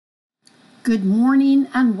Good morning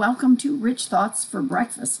and welcome to Rich Thoughts for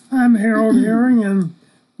Breakfast. I'm Harold Herring, and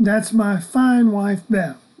that's my fine wife,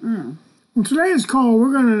 Beth. In today's call,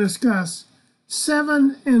 we're going to discuss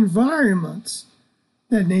 7 environments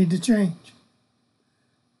that need to change.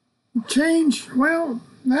 Change, well,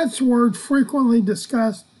 that's a word frequently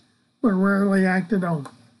discussed but rarely acted on,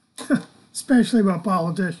 especially by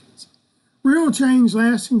politicians. Real change,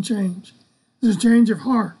 lasting change, is a change of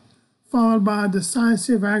heart, followed by a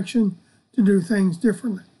decisive action to do things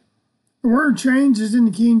differently. The word change is in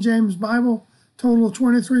the King James Bible total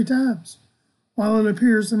 23 times, while it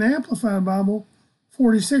appears in the Amplified Bible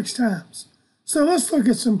 46 times. So let's look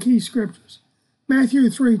at some key scriptures. Matthew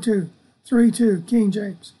 3:2, King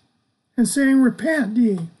James. And saying, repent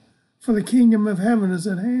ye, for the kingdom of heaven is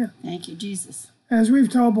at hand. Thank you, Jesus. As we've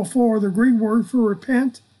told before, the Greek word for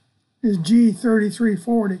repent is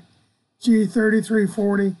G3340.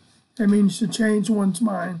 G3340, that means to change one's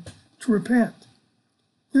mind, to repent.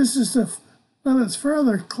 This is it's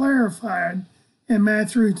further clarified in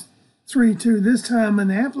Matthew 3:2, this time in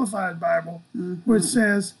the Amplified Bible, which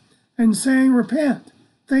says, and saying, repent,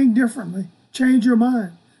 think differently, change your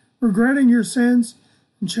mind, regretting your sins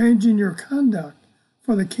and changing your conduct,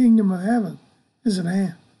 for the kingdom of heaven is at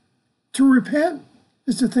hand. To repent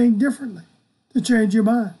is to think differently, to change your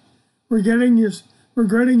mind, regretting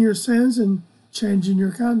your sins and changing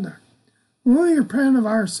your conduct. When we repent of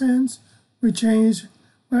our sins, we change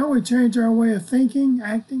our way of thinking,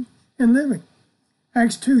 acting, and living.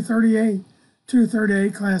 Acts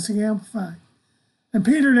 2:38, Classic Amplified. And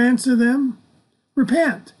Peter answered them,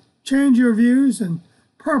 repent, change your views and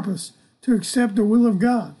purpose to accept the will of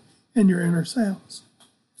God in your inner selves.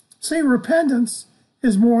 See, repentance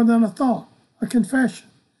is more than a thought, a confession.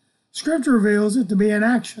 Scripture reveals it to be an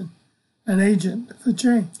action, an agent for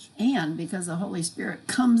change. And because the Holy Spirit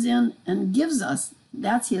comes in and gives us,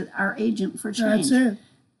 that's our agent for change. That's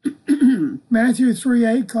it. Matthew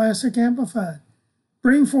 3:8, Classic Amplified.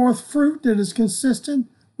 Bring forth fruit that is consistent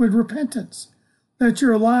with repentance. Let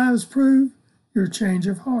your lives prove your change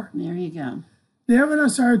of heart. There you go. The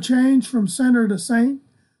evidence of our change from sinner to saint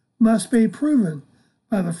must be proven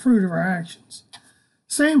by the fruit of our actions.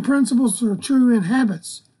 Same principles are true in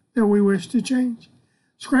habits that we wish to change.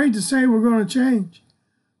 It's great to say we're going to change,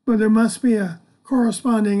 but there must be a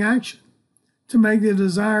corresponding action to make the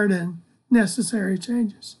desired and necessary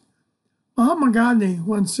changes. Mahatma Gandhi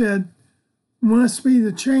once said, must be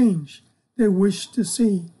the change they wish to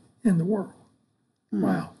see in the world.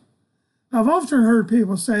 Wow. I've often heard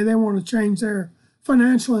people say they want to change their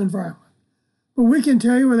financial environment, but we can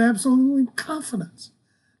tell you with absolute confidence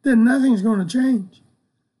that nothing's going to change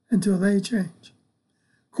until they change.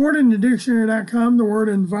 According to dictionary.com, the word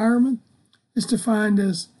environment is defined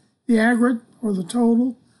as the aggregate or the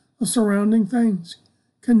total of surrounding things,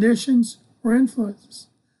 conditions, or influences.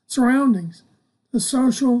 Surroundings, the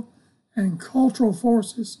social and cultural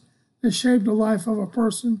forces that shape the life of a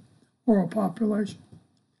person or a population.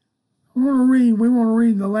 We want to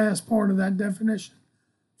read the last part of that definition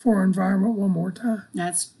for environment one more time.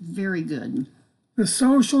 That's very good. The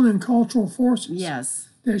social and cultural forces Yes.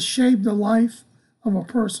 that shape the life of a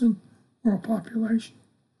person or a population.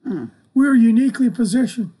 We are uniquely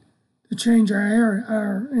positioned to change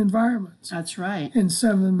our environments. That's right. In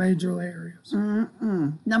 7 major areas.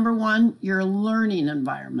 Number 1, your learning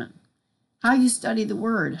environment. How you study the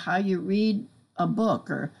Word, how you read a book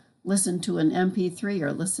or listen to an MP3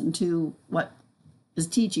 or listen to what is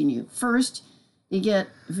teaching you. First, if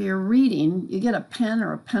you're reading, you get a pen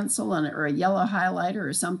or a pencil or a yellow highlighter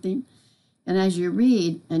or something. And as you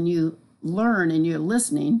read and you learn and you're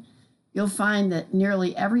listening, you'll find that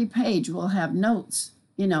nearly every page will have notes,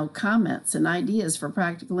 comments and ideas for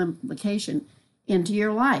practical implication into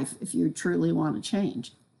your life if you truly want to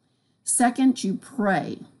change. Second, you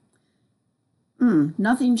pray.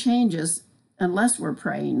 Nothing changes unless we're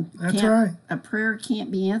praying. That's right. A prayer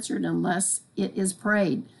can't be answered unless it is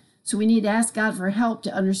prayed. So we need to ask God for help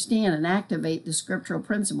to understand and activate the scriptural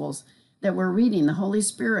principles that we're reading. The Holy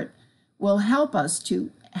Spirit will help us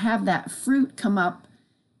to have that fruit come up,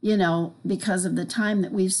 because of the time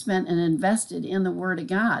that we've spent and invested in the Word of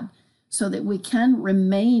God, so that we can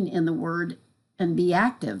remain in the Word and be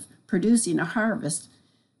active, producing a harvest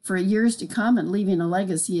for years to come and leaving a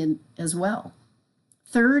legacy as well.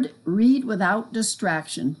 Third, read without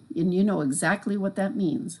distraction, and you know exactly what that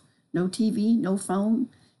means. No TV, no phone,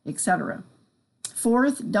 etc.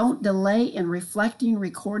 Fourth, don't delay in reflecting,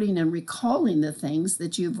 recording, and recalling the things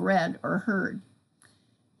that you've read or heard.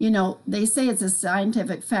 They say it's a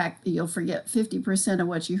scientific fact that you'll forget 50% of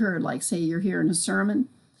what you heard, like say you're hearing a sermon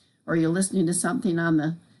or you're listening to something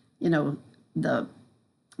on the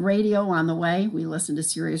radio on the way. We listen to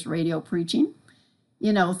serious radio preaching,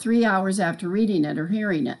 3 hours after reading it or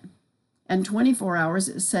hearing it. And 24 hours,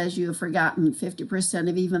 it says you have forgotten 50%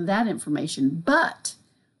 of even that information. But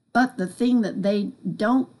the thing that they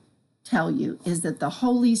don't tell you is that the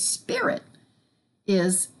Holy Spirit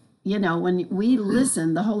is, when we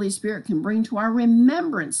listen, the Holy Spirit can bring to our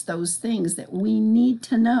remembrance those things that we need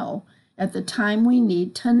to know at the time we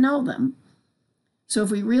need to know them. So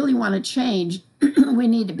if we really want to change, we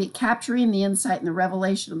need to be capturing the insight and the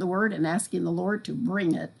revelation of the Word and asking the Lord to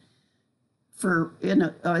bring it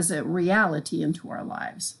as a reality into our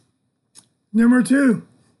lives. Number 2,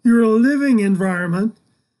 your living environment,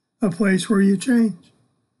 a place where you change.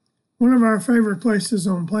 One of our favorite places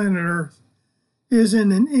on planet Earth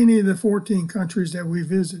isn't in any of the 14 countries that we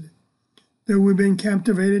visited, though we've been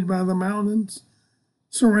captivated by the mountains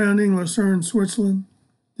surrounding Lucerne, Switzerland,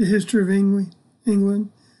 the history of England,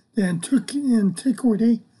 the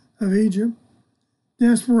antiquity of Egypt, the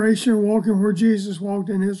inspiration of walking where Jesus walked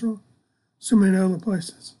in Israel, so many other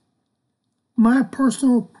places. My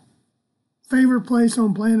personal favorite place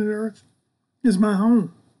on planet Earth is my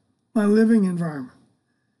home, my living environment.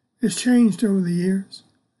 It's changed over the years.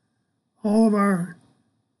 All of our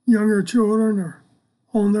younger children are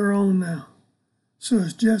on their own now. So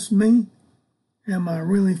it's just me and my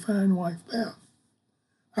really fine wife, Beth.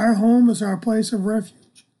 Our home is our place of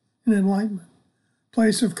refuge and enlightenment,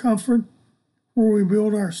 place of comfort where we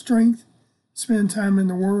build our strength, spend time in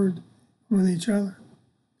the Word with each other.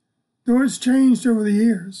 Though it's changed over the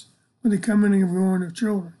years with the coming and going of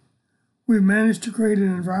children, we've managed to create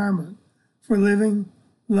an environment for living,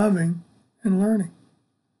 loving, and learning.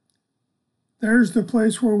 There's the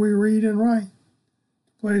place where we read and write,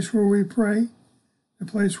 the place where we pray, the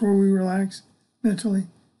place where we relax mentally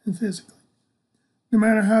and physically. No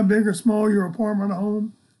matter how big or small your apartment or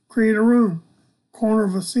home, create a room, corner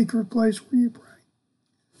of a secret place where you pray,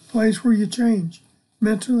 place where you change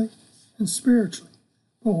mentally and spiritually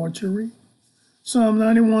by what you read. Psalm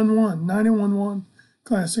 91:1, 91:1,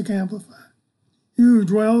 Classic Amplified. He who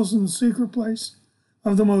dwells in the secret place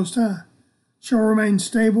of the Most High shall remain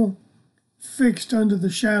stable, fixed under the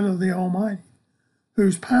shadow of the Almighty,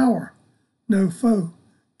 whose power no foe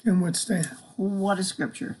can withstand. What a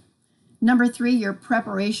scripture. Number 3, your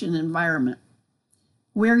preparation environment,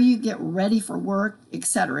 where you get ready for work,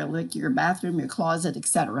 etc., like your bathroom, your closet,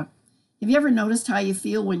 etc. Have you ever noticed how you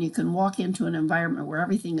feel when you can walk into an environment where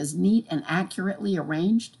everything is neat and accurately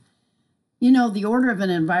arranged? The order of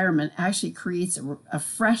an environment actually creates a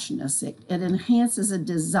freshness. It enhances a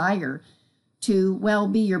desire to,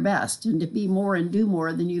 be your best and to be more and do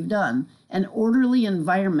more than you've done. An orderly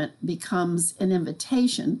environment becomes an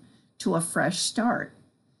invitation to a fresh start.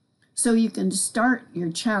 So you can start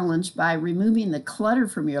your challenge by removing the clutter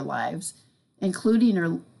from your lives,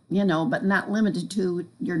 including but not limited to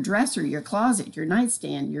your dresser, your closet, your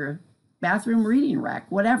nightstand, your bathroom reading rack,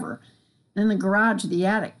 whatever. And the garage, the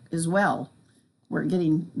attic as well. We're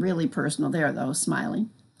getting really personal there, though, smiling.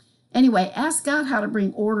 Anyway, ask God how to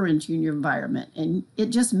bring order into your environment, and it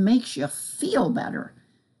just makes you feel better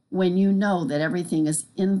when you know that everything is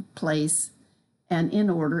in place and in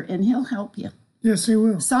order, and He'll help you. Yes, He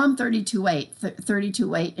will. Psalm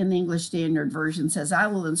 32:8 in the English Standard Version says, I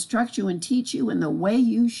will instruct you and teach you in the way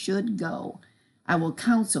you should go. I will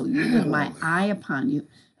counsel you with my eye upon you.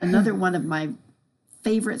 Another one of my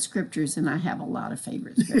favorite scriptures, and I have a lot of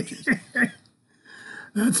favorite scriptures.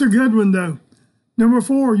 That's a good one, though. Number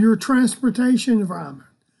 4, your transportation environment,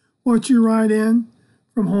 what you ride in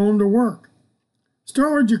from home to work.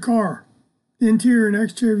 Start with your car. The interior and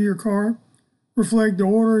exterior of your car reflect the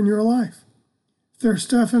order in your life. If there's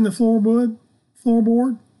stuff in the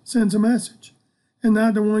floorboard sends a message, and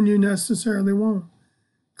not the one you necessarily want.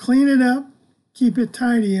 Clean it up, keep it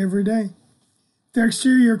tidy every day. If the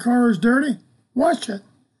exterior of your car is dirty, wash it.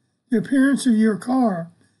 The appearance of your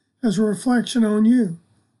car is a reflection on you,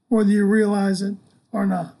 whether you realize it or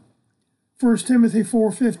not. 1 Timothy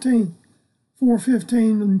 4:15,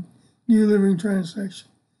 4:15 New Living Translation.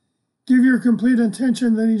 Give your complete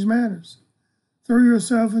attention to these matters. Throw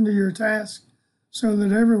yourself into your task so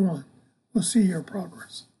that everyone will see your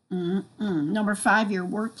progress. Number 5, your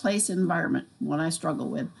workplace environment, one I struggle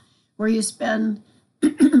with, where you spend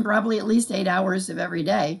probably at least 8 hours of every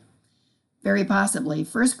day, very possibly.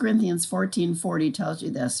 1 Corinthians 14:40 tells you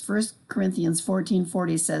this. 1 Corinthians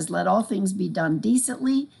 14:40 says, let all things be done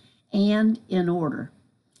decently and in order.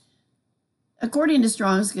 According to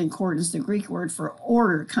Strong's Concordance, the Greek word for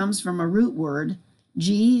order comes from a root word,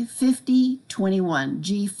 G5021.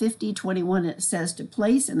 G5021, it says to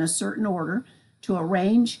place in a certain order, to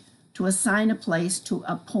arrange, to assign a place, to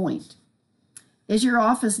appoint. Is your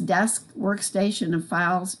office desk, workstation, and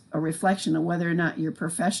files a reflection of whether or not your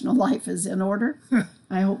professional life is in order?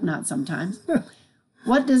 I hope not sometimes.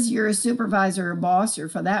 What does your supervisor or boss, or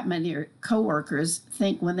for that matter, your coworkers,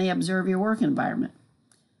 think when they observe your work environment?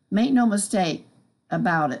 Make no mistake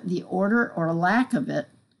about it. The order or lack of it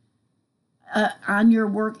on your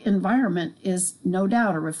work environment is no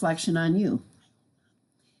doubt a reflection on you.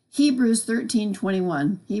 Hebrews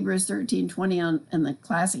 13:21. Hebrews 13:20 in the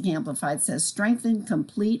Classic Amplified says, strengthen,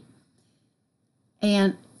 complete,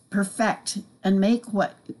 and perfect, and make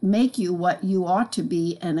you what you ought to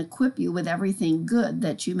be, and equip you with everything good,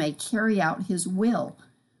 that you may carry out his will,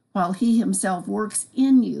 while he himself works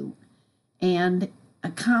in you and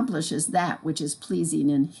accomplishes that which is pleasing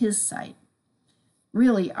in his sight.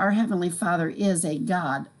 Really, our Heavenly Father is a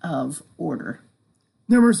God of order.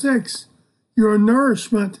 Number 6, your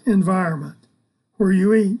nourishment environment, where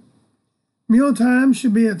you eat. Mealtime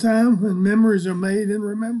should be a time when memories are made and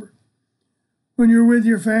remembered. When you're with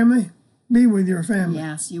your family, be with your family.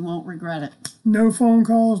 Yes, you won't regret it. No phone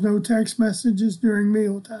calls, no text messages during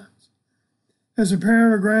meal times. As a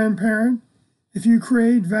parent or grandparent, if you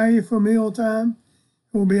create value for mealtime,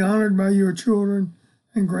 it will be honored by your children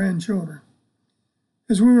and grandchildren.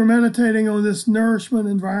 As we were meditating on this nourishment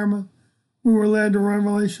environment, we were led to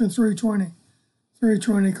Revelation 3:20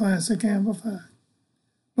 Classic Amplified.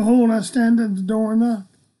 Behold, I stand at the door and knock.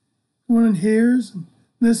 One hears and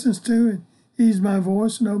listens to and heeds my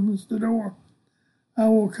voice and opens the door. I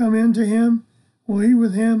will come into him, will eat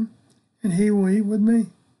with him, and he will eat with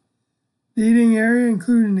me. The eating area,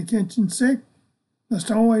 including the kitchen sink,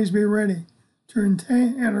 must always be ready to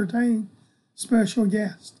entertain special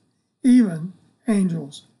guests, even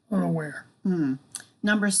angels unaware.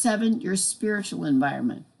 Number 7, your spiritual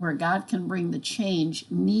environment, where God can bring the change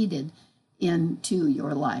needed into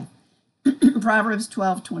your life. Proverbs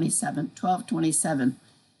 12:27.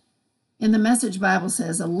 In the Message Bible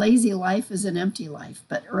says, a lazy life is an empty life,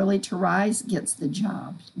 but early to rise gets the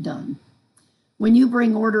job done. When you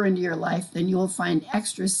bring order into your life, then you will find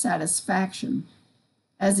extra satisfaction.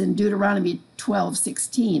 As in Deuteronomy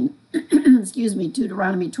 12:16,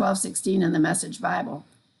 Deuteronomy 12:16 in the Message Bible.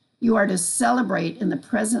 You are to celebrate in the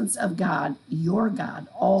presence of God, your God,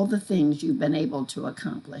 all the things you've been able to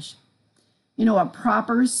accomplish. You know, a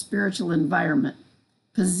proper spiritual environment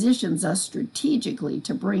positions us strategically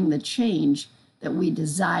to bring the change that we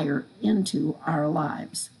desire into our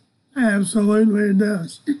lives. Absolutely, it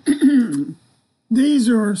does. These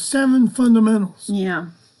are 7 fundamentals. Yeah.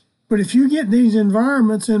 But if you get these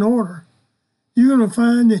environments in order, you're going to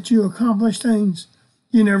find that you accomplish things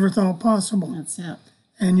you never thought possible. That's it.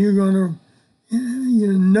 And you're going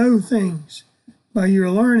to know things by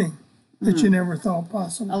your learning that you never thought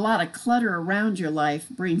possible. A lot of clutter around your life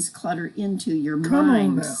brings clutter into your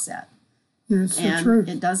mindset. It's the and truth.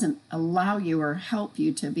 It doesn't allow you or help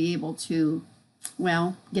you to be able to,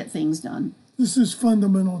 get things done. This is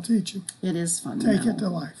fundamental teaching. It is fundamental. Take it to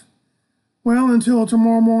life. Well, until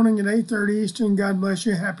tomorrow morning at 8:30 Eastern, God bless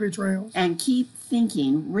you. Happy trails. And keep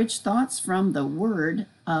thinking rich thoughts from the Word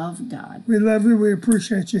of God. We love you. We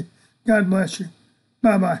appreciate you. God bless you.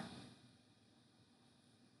 Bye-bye.